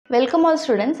Welcome all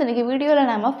students. இன்னைக்கு வீடியோல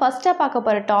நாம ஃபர்ஸ்டா பார்க்க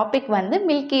போற டாபிக் வந்து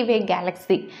Milky Way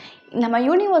Galaxy. நம்ம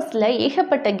யூனிவர்ஸ்ல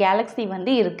ஏகப்பட்ட கேலக்ஸி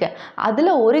வந்து இருக்கு. அதுல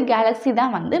ஒரு கேலக்ஸி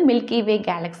தான் வந்து Milky Way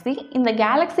Galaxy. இந்த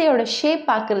கேலக்ஸியோட ஷேப்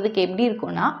பார்க்கிறதுக்கு எப்படி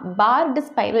இருக்கும்னா பார்டு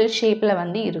ஸ்பைரல் ஷேப்ல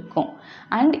வந்து இருக்கும்.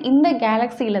 அண்ட் இந்த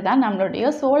கேலக்ஸில தான் நம்மளுடைய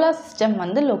சோலார் சிஸ்டம்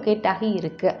வந்து லொகேட் ஆகி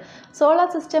இருக்கு.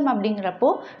 சோலார் சிஸ்டம் அப்படிங்கிறப்போ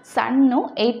சன்னும்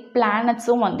 8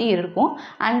 பிளானட்ஸும் வந்து இருக்கும்.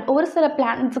 அண்ட் ஒரு சில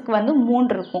பிளானட்ஸுக்கு வந்து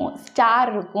மூன் இருக்கும்,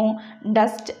 ஸ்டார் இருக்கும்,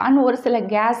 டஸ்ட் அண்ட் ஒரு சில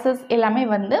கேஸஸ் எல்லாமே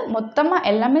வந்து மொத்தமாக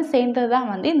எல்லாமே சேர்ந்தது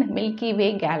தான் வந்து இந்த மில்கி வே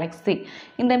கேலக்ஸி.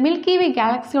 இந்த மில்கி வே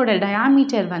கேலக்ஸியோட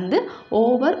டயாமீட்டர் வந்து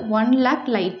over 1 lakh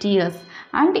light years.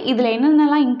 And இதில்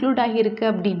என்னென்னலாம் இன்க்ளூட் ஆகியிருக்கு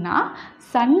அப்படின்னா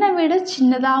சன்னை விட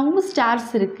சின்னதாகவும் ஸ்டார்ஸ்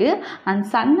இருக்குது அண்ட்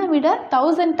சன்னை விட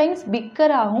 1000 times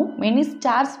பிக்கராகவும் மெனி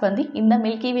ஸ்டார்ஸ் வந்து இந்த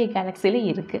மில்கி வே கேலக்ஸியில்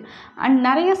இருக்குது. அண்ட்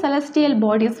நிறைய செலஸ்டியல்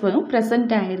பாடிஸ் வந்து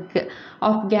ப்ரெசென்ட் ஆகிருக்கு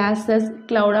of gases,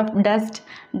 cloud of dust,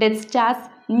 dead stars,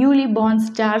 newly born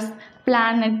stars,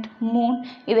 planet, Moon,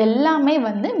 இது எல்லாமே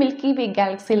வந்து மில்கி வே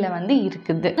கேலக்ஸியில் வந்து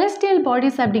இருக்குது. செலஸ்டியல்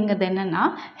பாடிஸ் அப்படிங்கிறது என்னென்னா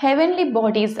ஹெவன்லி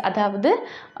பாடிஸ், அதாவது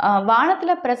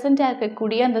வானத்தில் ப்ரெசென்ட்டாக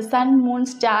இருக்கக்கூடிய அந்த Sun, Moon,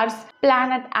 stars,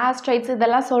 planet, asteroids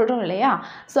இதெல்லாம் சொல்கிறோம் இல்லையா.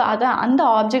 ஸோ அதான் அந்த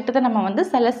ஆப்ஜெக்ட் தான் நம்ம வந்து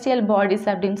செலஸ்டியல் பாடிஸ்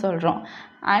அப்படின்னு சொல்கிறோம்.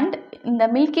 அண்ட் இந்த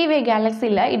milky way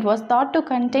கேலக்ஸியில் it was thought to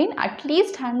contain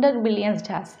at least 100 billion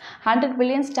stars. 100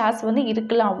 billion stars வந்து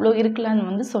இருக்கலாம், அவ்வளோ இருக்கலாம்னு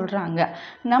வந்து சொல்கிறாங்க.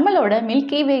 நம்மளோட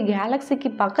மில்கி வே கேலக்ஸிக்கு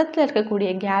பக்கத்தில் இருக்கக்கூடிய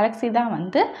கேலக்ஸி தான்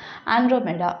வந்து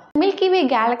ஆண்ட்ரோமெடா. மில்கி வே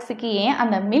கேலக்ஸிக்கு ஏன்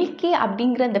அந்த மில்கி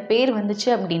அப்படிங்கிற அந்த பேர் வந்துச்சு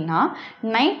அப்படின்னா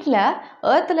நைட்டில்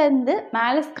ஏர்த்துலேருந்து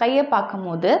மேலே ஸ்கையை பார்க்கும்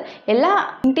போது எல்லா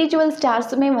இண்டிவிஜுவல்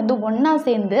ஸ்டார்ஸுமே வந்து ஒன்றா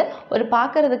சேர்ந்து ஒரு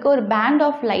பார்க்குறதுக்கு ஒரு பேண்ட்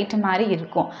ஆஃப் லைட் மாதிரி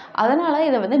இருக்கும். அதனால்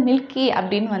இதை வந்து மில்கி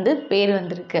அப்படின்னு வந்து பேர்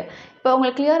வந்திருக்கு. இப்போ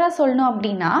உங்களுக்கு கிளியராக சொல்லணும்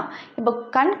அப்படின்னா இப்போ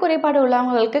கண் குறைபாடு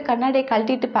உள்ளவங்களுக்கு கண்ணாடியை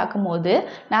கழட்டிட்டு பார்க்கும்போது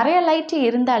நிறைய லைட்டு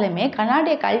இருந்தாலுமே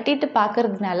கண்ணாடியை கழட்டிட்டு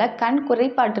பார்க்கறதுனால கண்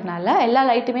குறைபாட்டுனால எல்லா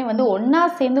லைட்டுமே வந்து ஒன்றா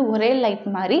சேர்ந்து ஒரே லைட்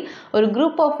மாதிரி ஒரு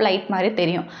குரூப் ஆஃப் லைட் மாதிரி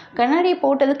தெரியும். கண்ணாடியை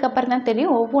போட்டதுக்கு அப்புறம் தான்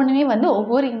தெரியும் ஒவ்வொன்றுமே வந்து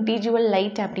ஒவ்வொரு இண்டிவிஜுவல்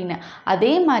லைட் அப்படின்னு.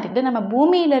 அதே மாதிரி தான் நம்ம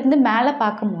பூமியிலேருந்து மேலே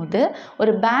பார்க்கும்போது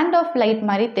ஒரு பேண்ட் ஆஃப் லைட்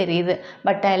மாதிரி தெரியுது.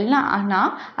 பட் எல்லாம்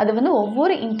ஆனால் அது வந்து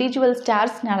ஒவ்வொரு இண்டிவிஜுவல்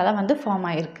ஸ்டார்ஸ்னால தான் வந்து ஃபார்ம்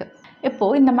ஆகிருக்கு.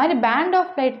 இப்போது இந்த மாதிரி பேண்ட்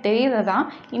ஆஃப் லைட் தெரியறதான்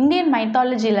இந்தியன்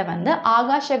மைத்தாலஜியில் வந்து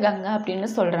ஆகாஷ கங்கா அப்படின்னு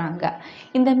சொல்கிறாங்க.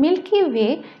 இந்த மில்கி வே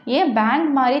ஏன் பேண்ட்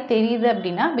மாதிரி தெரியுது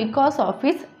அப்படின்னா because of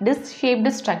it's dish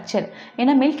shaped structure.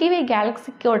 ஏன்னா மில்கி வே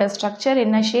கேலக்ஸிக்கோட ஸ்ட்ரக்சர்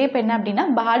என்ன, ஷேப் என்ன அப்படின்னா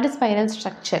பார்டு ஸ்பைரல்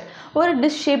ஸ்ட்ரக்சர், ஒரு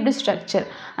டிஸ் ஷேப்டு ஸ்ட்ரக்சர்.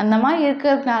 அந்த மாதிரி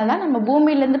இருக்கிறதுனால தான் நம்ம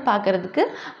பூமியிலேருந்து பார்க்குறதுக்கு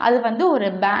அது வந்து ஒரு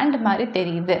பேண்ட் மாதிரி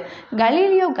தெரியுது.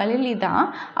 கலீலி தான்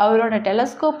அவரோட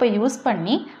டெலஸ்கோப்பை யூஸ்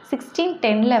பண்ணி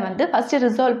 1610 வந்து ஃபஸ்ட்டு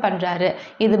ரிசால்வ் பண்ணுறாரு.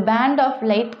 இது பேண்ட் ஆஃப்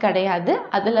லைட் கிடையாது,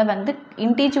 அதில் வந்து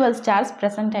இண்டிவிஜுவல் ஸ்டார்ஸ்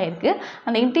ப்ரெசென்ட் ஆகிருக்கு.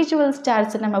 அந்த இண்டிவிஜுவல் ஸ்டார்ஸ்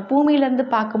நம்ம பூமியிலேருந்து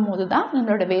பார்க்கும்போது தான்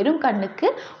நம்மளோட வெறும் கண்ணுக்கு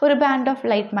ஒரு பேண்ட் ஆஃப்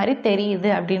லைட் மாதிரி தெரியுது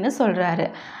அப்படின்னு சொல்கிறாரு.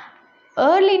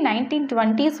 ஏர்லி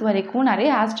 1920s வரைக்கும் நிறைய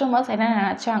ஆஸ்ட்ரோனமர்ஸ் என்ன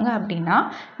நினச்சாங்க அப்படின்னா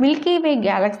மில்கி வே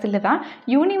கேலக்ஸியில் தான்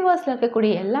யூனிவர்ஸில்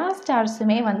இருக்கக்கூடிய எல்லா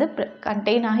ஸ்டார்ஸுமே வந்து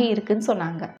கண்டெயின் ஆகி இருக்குதுன்னு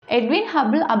சொன்னாங்க. எட்வின்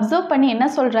ஹபிள் அப்சர்வ் பண்ணி என்ன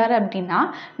சொல்கிறாரு அப்படின்னா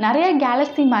நிறைய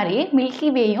கேலக்ஸி மாதிரியே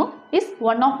milky வேயும் is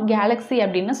one of Galaxy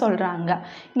அப்படின்னு சொல்கிறாங்க.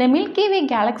 இந்த மில்கி வே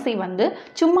கேலக்ஸி வந்து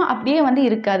சும்மா அப்படியே வந்து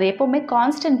இருக்காது, எப்போவுமே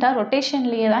கான்ஸ்டண்ட்டாக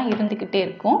ரொட்டேஷன்லேயே தான் இருந்துக்கிட்டே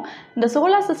இருக்கும். இந்த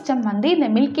சோலார் சிஸ்டம் வந்து இந்த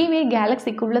மில்கி வே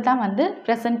கேலக்ஸிக்குள்ளே தான் வந்து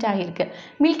ப்ரெசென்ட் ஆகியிருக்கு.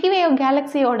 மில்கி வே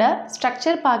கேலக்ஸியோட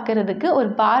ஸ்ட்ரக்சர் பார்க்குறதுக்கு ஒரு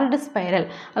பார்டு ஸ்பைரல்,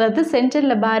 அதாவது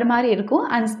சென்டரில் பார் மாதிரி இருக்கும்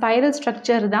அண்ட் ஸ்பைரல்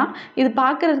ஸ்ட்ரக்சர் தான் இது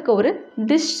பார்க்குறதுக்கு ஒரு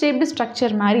டிஷ் ஷேப்டு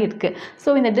ஸ்ட்ரக்சர் மாதிரி இருக்குது. ஸோ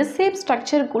இந்த டிஷ் ஷேப்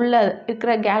ஸ்ட்ரக்சருக்குள்ளே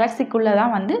இருக்கிற கேலக்ஸிக்குள்ளே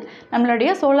தான் வந்து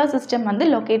நம்மளுடைய சோலார் சிஸ்டம் வந்து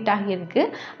லொக்கேட் ஆகியிருக்கு.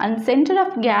 And centre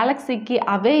of கேலக்ஸிக்கு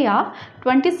அவேயாக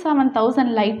 27,000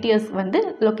 light years வந்து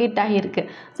லொக்கேட் ஆகியிருக்கு.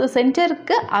 ஸோ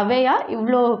சென்டருக்கு அவேயாக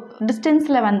இவ்வளோ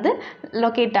டிஸ்டன்ஸில் வந்து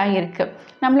லொக்கேட் ஆகியிருக்கு.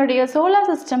 நம்மளுடைய சோலார்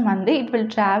சிஸ்டம் வந்து it will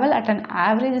travel at an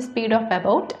average speed of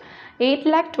about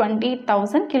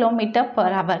 8,20,000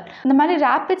 km/h. இந்த மாதிரி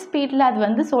ரேப்பிட் ஸ்பீடில் அது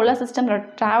வந்து சோலார் சிஸ்டமில்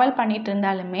ட்ராவல் பண்ணிட்டு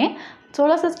இருந்தாலுமே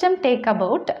solar system take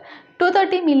about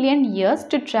 230 million years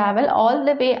to travel all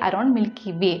the way around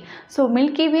Milky Way. So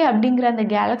milky வே அப்படிங்கிற அந்த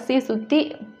கேலக்ஸியை சுற்றி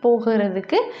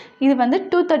போகிறதுக்கு இது வந்து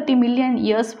 230 million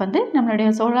years வந்து நம்மளுடைய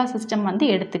சோலார் சிஸ்டம் வந்து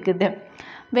எடுத்துக்குது.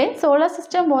 when solar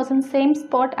system was in same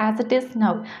spot as it is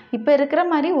now, இப்போ இருக்கிற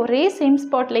மாதிரி ஒரே சேம்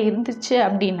ஸ்பாட்டில் இருந்துச்சு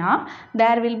அப்படின்னா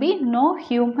there will be no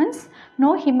humans,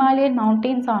 no Himalayan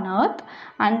mountains on earth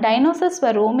and dinosaurs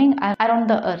were roaming around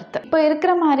the earth. இப்போ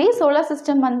இருக்கிற மாதிரி சோலார்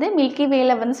சிஸ்டம் வந்து மில்கி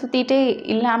வேல வந்து சுற்றிட்டே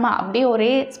இல்லாமல் அப்படியே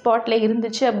ஒரே ஸ்பாட்டில்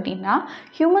இருந்துச்சு அப்படின்னா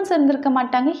ஹியூமன்ஸ் இருந்திருக்க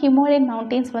மாட்டாங்க, ஹிமாலயன்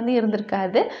மவுண்டெயின்ஸ் வந்து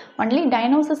இருந்திருக்காது, ஒன்லி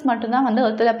டைனோசர்ஸ் மட்டும்தான் வந்து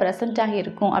எர்த்தில் ப்ரெசென்ட்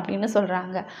ஆகியிருக்கும் அப்படின்னு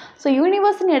சொல்கிறாங்க. ஸோ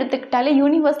யூனிவர்ஸ்ன்னு எடுத்துக்கிட்டாலே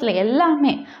யூனிவர்ஸில்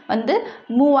எல்லாமே வந்து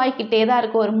மூவ் ஆகிக்கிட்டே தான்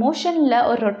இருக்கும், ஒரு மோஷனில்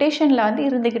ஒரு ரொட்டேஷனில் வந்து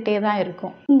இருந்துக்கிட்டே தான்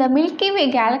இருக்கும். இந்த மில்கி வே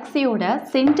கேலக்ஸியோட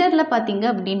சென்டரில் பார்த்தீங்க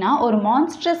அப்படின்னா ஒரு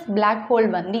மான்ஸ்ட்ரஸ் பிளாக் ஹோல்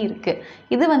வந்து இருக்குது.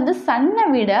 இது வந்து சன்னை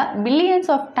விட பில்லியன்ஸ்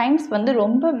ஆஃப் டைம்ஸ் வந்து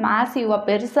ரொம்ப மேசிவாக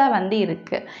பெருசாக வந்து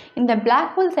இருக்குது. இந்த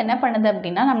பிளாக் ஹோல்ஸ் என்ன பண்ணுது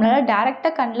அப்படின்னா நம்மளால்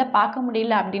டைரெக்டாக கண்ணில் பார்க்க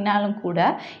முடியல அப்படின்னாலும் கூட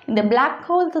இந்த பிளாக்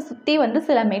ஹோல்ஸை சுற்றி வந்து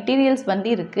சில மெட்டீரியல்ஸ் வந்து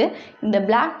இருக்குது. இந்த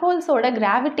பிளாக் ஹோல்ஸோட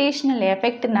கிராவிடேஷனல்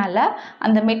எஃபெக்ட்னால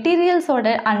அந்த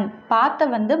மெட்டீரியல்ஸோட பாத்தை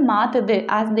வந்து மாற்றுது.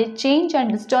 As they change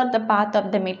and distort the path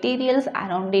of the materials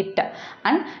around it.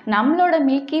 And நம்மளோட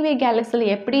மில்கி வே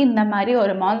கேலக்ஸியில் எப்படி இந்த மாதிரி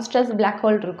ஒரு மான்ஸ்டர்ஸ் பிளாக்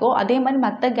ஹோல் இருக்கோ அதே மாதிரி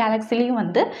மற்ற கேலக்ஸிலையும்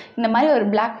வந்து இந்த மாதிரி ஒரு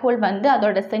பிளாக் ஹோல் வந்து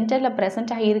அதோட சென்டரில்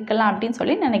ப்ரெசென்ட் ஆகி இருக்கலாம் அப்படின்னு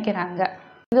சொல்லி நினைக்கிறாங்க.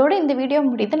 இதோட இந்த வீடியோ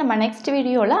முடியுது. நம்ம நெக்ஸ்ட்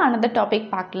வீடியோவில் அனதர் டாபிக்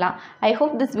பார்க்கலாம். I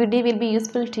hope this video will be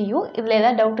useful to you. இதில்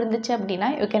ஏதாவது டவுட் இருந்துச்சு அப்படின்னா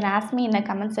you can ask me in a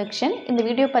comment section. இந்த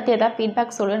வீடியோ பற்றி ஏதாவது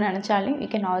ஃபீட்பேக் சொல்லணும்னு நினச்சாலும் you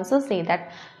can also say that.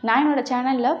 நான் என்னோட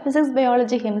சேனலில் ஃபிசிக்ஸ்,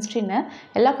 பயாலஜி, கெமிஸ்ட்ரின்னு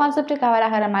எல்லா கான்செப்ட்டும் கவர்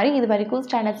ஆகிற மாதிரி இது வரைக்கும்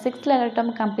ஸ்டாண்டர்ட் 6ல் எல்லா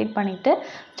டேர்ம் கம்ப்ளீட் பண்ணிவிட்டு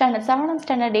standard 7 and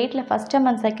standard 8ல் first term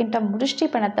and second term முடிச்சுட்டு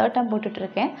இப்போ நான் தேர்ட் டேர்ம்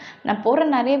போட்டுட்ருக்கேன். நான் போடுற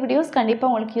நிறைய வீடியோஸ்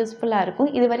கண்டிப்பாக உங்களுக்கு யூஸ்ஃபுல்லாக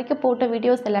இருக்கும். இது வரைக்கும் போட்ட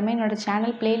வீடியோஸ் எல்லாமே என்னோட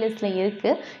சேனல் பிளேலிஸ்ட்டில்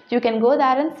இருக்குது. You can go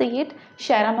there and see it,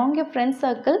 share among your friend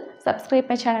circle, subscribe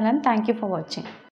my channel and thank you for watching.